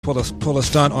pull a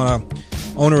stunt on a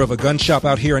owner of a gun shop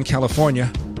out here in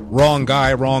California. Wrong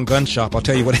guy, wrong gun shop. I'll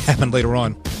tell you what happened later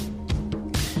on.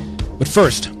 But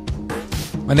first,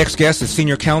 my next guest is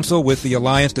senior counsel with the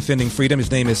Alliance Defending Freedom.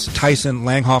 His name is Tyson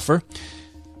Langhofer.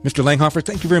 Mr. Langhofer,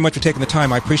 thank you very much for taking the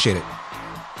time. I appreciate it.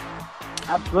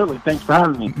 Absolutely. Thanks for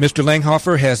having me. Mr.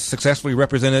 Langhofer has successfully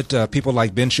represented people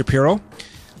like Ben Shapiro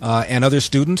and other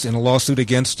students in a lawsuit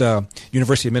against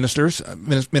university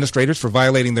administrators for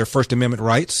violating their First Amendment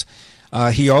rights.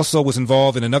 He also was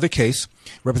involved in another case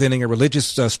representing a religious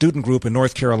student group in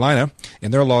North Carolina in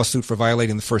their lawsuit for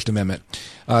violating the First Amendment.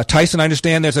 Tyson, I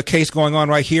understand there's a case going on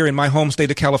right here in my home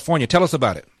state of California. Tell us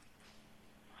about it.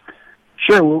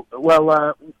 Sure.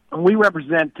 Well, we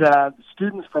represent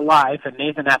Students for Life and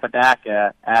Nathan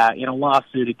Apodaca in a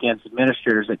lawsuit against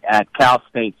administrators at Cal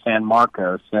State San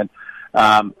Marcos. And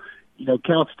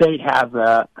Cal State has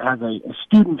a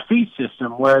student fee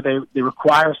system where they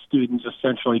require students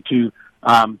essentially to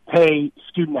pay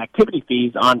student activity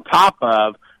fees on top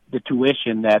of the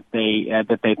tuition that they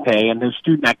pay, and those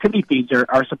student activity fees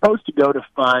are supposed to go to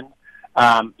fund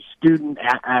student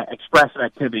expressive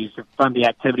activities, to fund the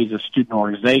activities of student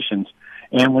organizations.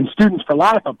 And when Students for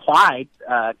Life applied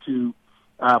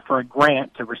for a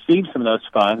grant to receive some of those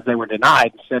funds, they were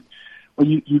denied and said, well,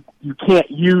 you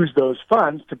can't use those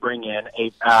funds to bring in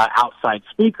outside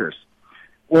speakers.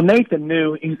 Well, Nathan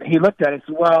knew. He looked at it and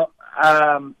said, well,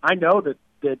 I know that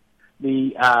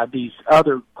these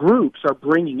other groups are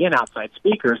bringing in outside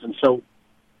speakers, and so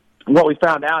what we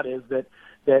found out is that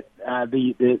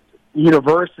the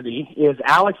university is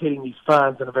allocating these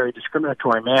funds in a very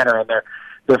discriminatory manner, and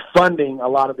they're funding a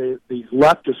lot of these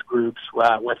leftist groups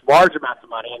with large amounts of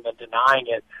money and then denying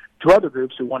it to other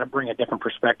groups who want to bring a different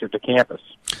perspective to campus.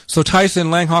 So Tyson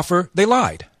Langhofer, they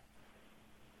lied.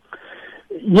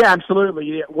 Yeah,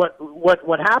 absolutely.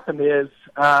 What happened is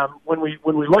when we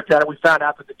looked at it, we found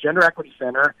out that the Gender Equity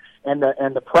Center and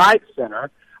the Pride Center,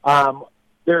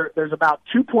 there's about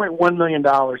 $2.1 million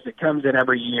that comes in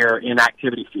every year in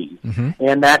activity fees,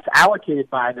 and that's allocated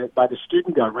by the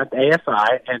student government, the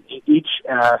ASI, and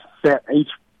each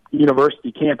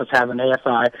university campus has an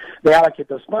ASI. They allocate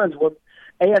those funds. Well,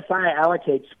 ASI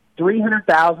allocates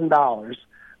 $300,000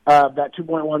 of that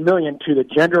 $2.1 million to the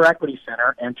Gender Equity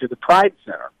Center and to the Pride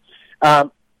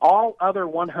Center. All other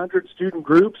 100 student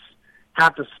groups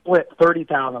have to split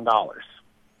 $30,000,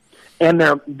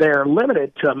 and they're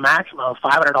limited to a maximum of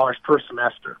 $500 per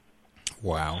semester.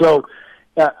 Wow! So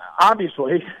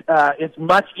obviously, it's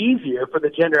much easier for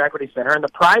the Gender Equity Center and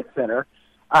the Pride Center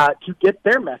to get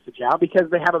their message out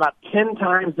because they have about 10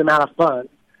 times the amount of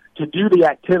funds to do the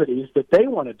activities that they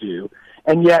want to do,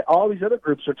 and yet all these other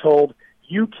groups are told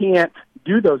you can't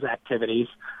do those activities,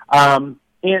 and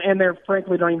they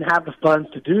frankly don't even have the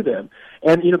funds to do them.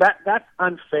 And that's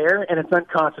unfair and it's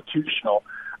unconstitutional.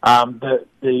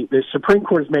 The Supreme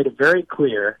Court has made it very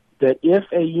clear that if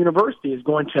a university is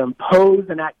going to impose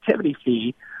an activity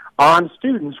fee on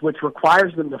students, which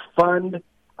requires them to fund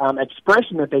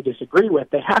expression that they disagree with,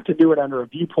 they have to do it under a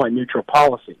viewpoint neutral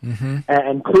policy.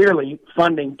 And clearly,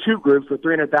 funding two groups with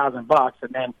 $300,000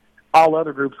 and then all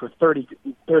other groups with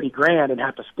 $30,000 and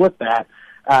have to split that,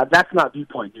 that's not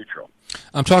viewpoint neutral.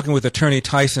 I'm talking with attorney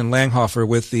Tyson Langhofer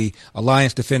with the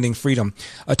Alliance Defending Freedom.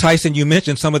 Tyson, you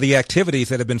mentioned some of the activities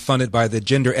that have been funded by the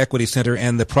Gender Equity Center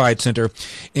and the Pride Center,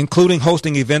 including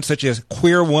hosting events such as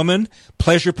Queer Woman,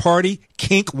 Pleasure Party,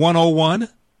 Kink 101.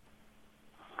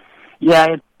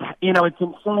 Yeah, it's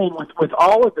insane with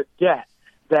all of the debt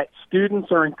that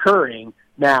students are incurring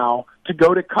now to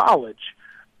go to college.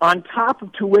 On top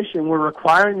of tuition, we're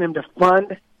requiring them to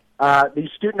fund these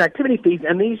student activity fees,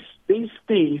 and these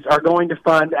fees are going to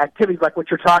fund activities like what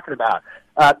you're talking about,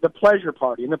 the Pleasure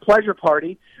Party. And the Pleasure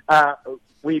Party,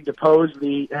 we deposed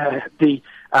the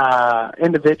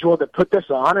individual that put this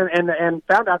on and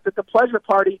found out that the Pleasure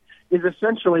Party is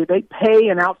essentially they pay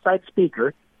an outside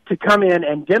speaker to come in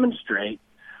and demonstrate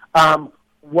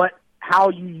how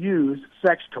you use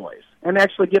sex toys, and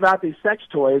actually give out these sex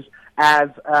toys as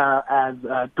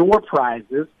door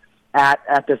prizes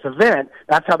at this event.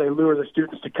 That's how they lure the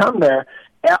students to come there.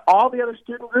 All the other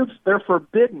student groups, they're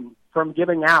forbidden from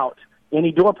giving out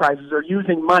any door prizes or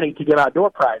using money to give out door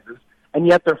prizes, and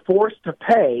yet they're forced to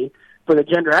pay for the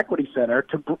Gender Equity Center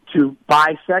to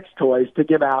buy sex toys to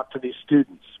give out to these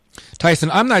students. Tyson,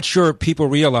 I'm not sure people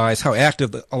realize how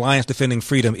active the Alliance Defending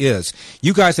Freedom is.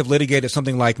 You guys have litigated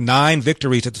something like 9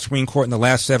 victories at the Supreme Court in the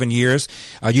last 7 years.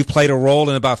 You've played a role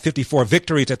in about 54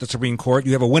 victories at the Supreme Court.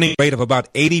 You have a winning rate of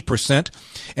about 80%.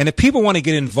 And if people want to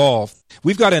get involved,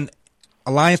 we've got an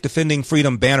Alliance Defending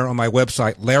Freedom banner on my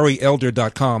website,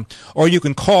 LarryElder.com, or you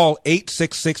can call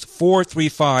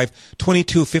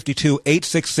 866-435-2252,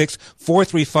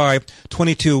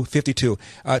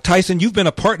 866-435-2252. Tyson, you've been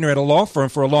a partner at a law firm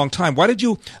for a long time. Why did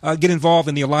you get involved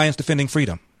in the Alliance Defending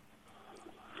Freedom?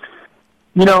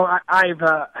 You know,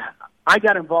 I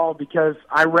got involved because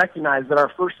I recognize that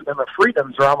our First Amendment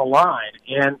freedoms are on the line.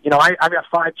 And, you know, I've got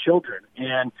 5 children,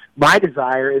 and my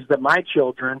desire is that my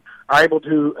children are able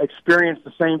to experience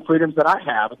the same freedoms that I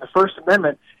have. And the First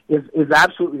Amendment is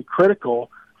absolutely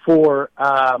critical for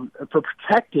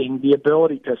protecting the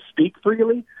ability to speak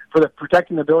freely,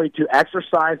 protecting the ability to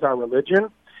exercise our religion.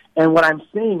 And what I'm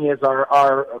seeing is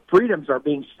our freedoms are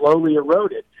being slowly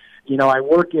eroded. You know, I'm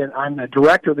the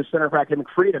director of the Center for Academic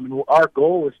Freedom, and our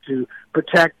goal is to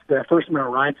protect the First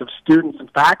Amendment rights of students and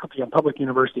faculty on public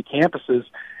university campuses.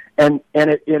 And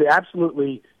it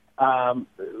absolutely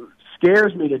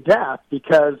scares me to death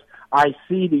because I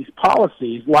see these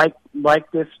policies like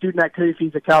the student activity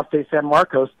fees at Cal State San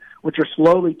Marcos, which are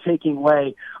slowly taking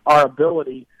away our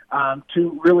ability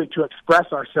to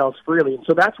express ourselves freely. And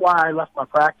so that's why I left my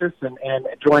practice and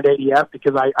joined ADF,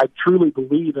 because I truly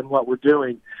believe in what we're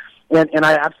doing. And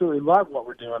I absolutely love what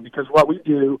we're doing, because what we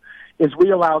do is we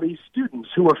allow these students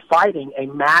who are fighting a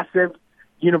massive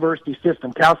university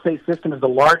system. Cal State system is the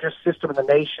largest system in the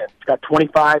nation. It's got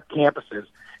 25 campuses.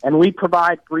 And we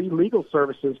provide free legal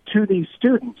services to these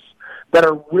students that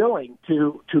are willing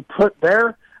to put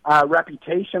their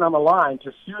reputation on the line,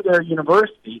 to sue their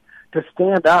university, to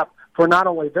stand up for not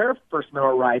only their First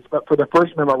Amendment rights, but for the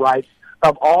First Amendment rights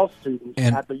of all students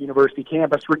at the university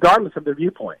campus, regardless of their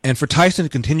viewpoint. And for Tyson to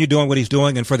continue doing what he's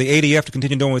doing, and for the ADF to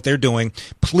continue doing what they're doing,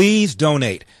 please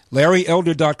donate.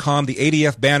 LarryElder.com, the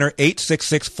ADF banner,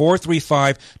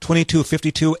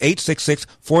 866-435-2252,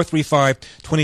 866-435-2252.